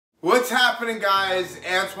What's happening, guys?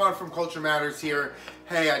 Antoine from Culture Matters here.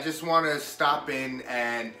 Hey, I just want to stop in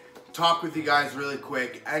and talk with you guys really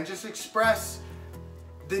quick and just express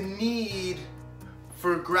the need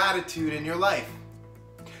for gratitude in your life.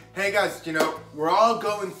 Hey guys, we're all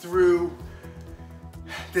going through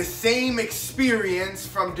the same experience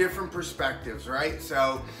from different perspectives, right?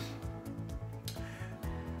 So,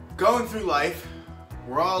 going through life,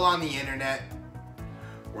 we're all on the internet,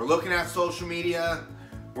 we're looking at social media,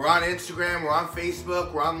 we're on Instagram, we're on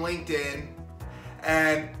Facebook, we're on LinkedIn,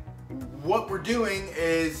 and what we're doing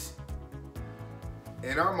is,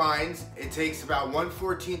 in our minds, it takes about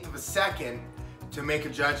 1/14 of a second to make a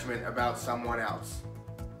judgment about someone else.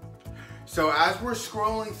 So as we're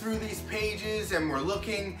scrolling through these pages and we're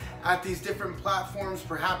looking at these different platforms,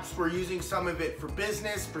 perhaps we're using some of it for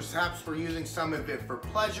business, perhaps we're using some of it for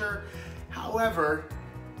pleasure. However,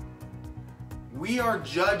 we are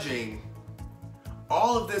judging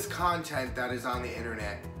all of this content that is on the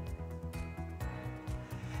internet.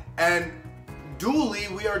 And dually,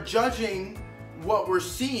 we are judging what we're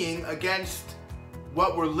seeing against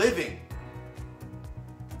what we're living.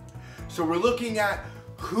 So we're looking at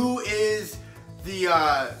who is the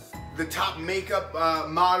top makeup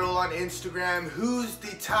model on Instagram, who's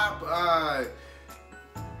the top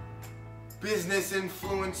business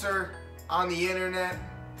influencer on the internet,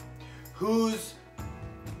 who's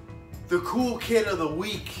the cool kid of the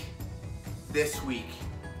week this week,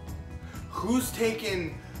 who's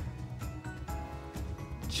taking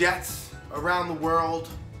jets around the world,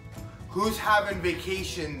 who's having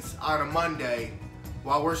vacations on a Monday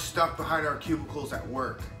while we're stuck behind our cubicles at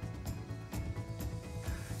work.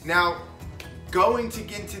 Now, going to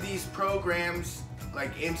get into these programs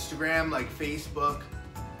like Instagram, like Facebook,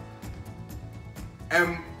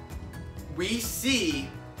 and we see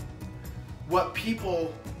what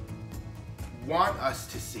people want us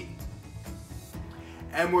to see.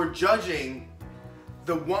 And we're judging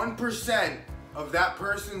the 1% of that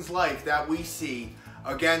person's life that we see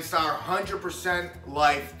against our 100%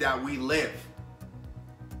 life that we live.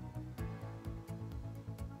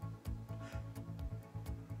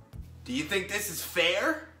 Do you think this is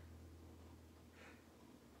fair?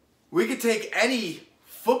 We could take any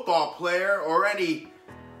football player or any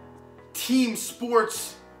team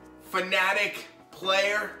sports fanatic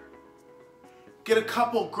player, get a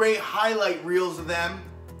couple great highlight reels of them,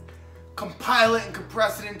 compile it and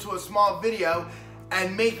compress it into a small video,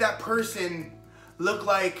 and make that person look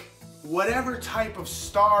like whatever type of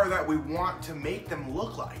star that we want to make them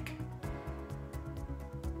look like.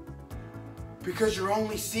 Because you're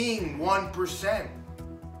only seeing 1%.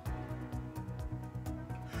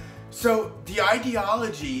 So the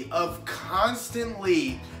ideology of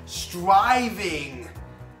constantly striving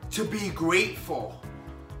to be grateful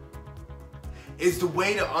is the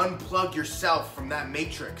way to unplug yourself from that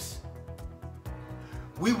matrix.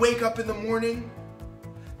 We wake up in the morning,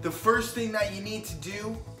 the first thing that you need to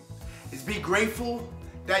do is be grateful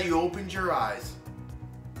that you opened your eyes.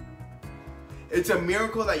 It's a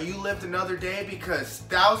miracle that you lived another day because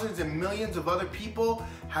thousands and millions of other people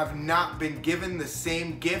have not been given the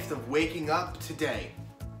same gift of waking up today.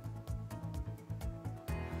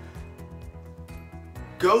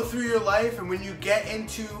 Go through your life, and when you get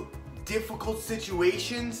into difficult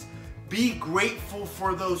situations, be grateful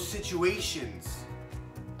for those situations.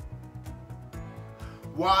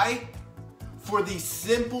 Why? For the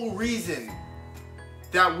simple reason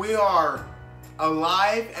that we are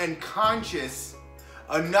alive and conscious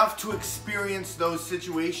enough to experience those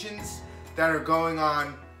situations that are going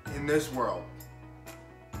on in this world.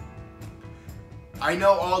 I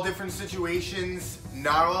know all different situations,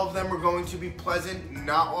 not all of them are going to be pleasant,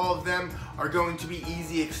 not all of them are going to be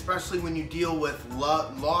easy, especially when you deal with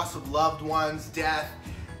loss of loved ones, death,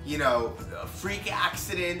 freak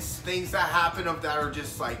accidents, things that happen that are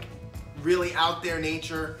just like really out there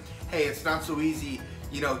nature. Hey, it's not so easy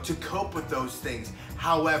to cope with those things.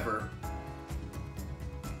 However,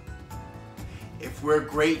 if we're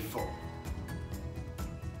grateful,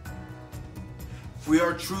 if we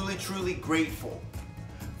are truly, truly grateful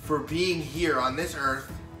for being here on this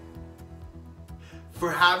earth,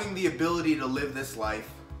 for having the ability to live this life,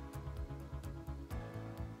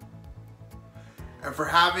 and for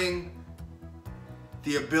having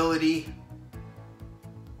the ability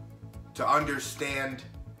to understand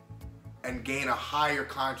and gain a higher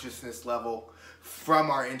consciousness level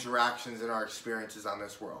from our interactions and our experiences on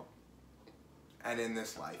this world and in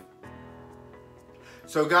this life.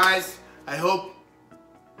 So guys, I hope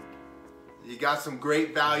you got some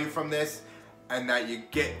great value from this and that you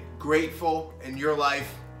get grateful in your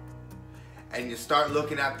life and you start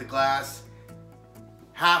looking at the glass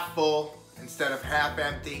half full instead of half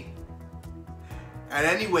empty. And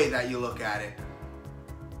any way that you look at it,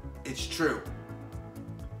 it's true.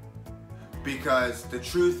 Because the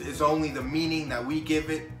truth is only the meaning that we give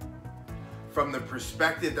it from the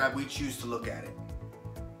perspective that we choose to look at it.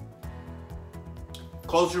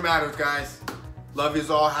 Culture matters, guys. Love yous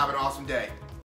all. Have an awesome day.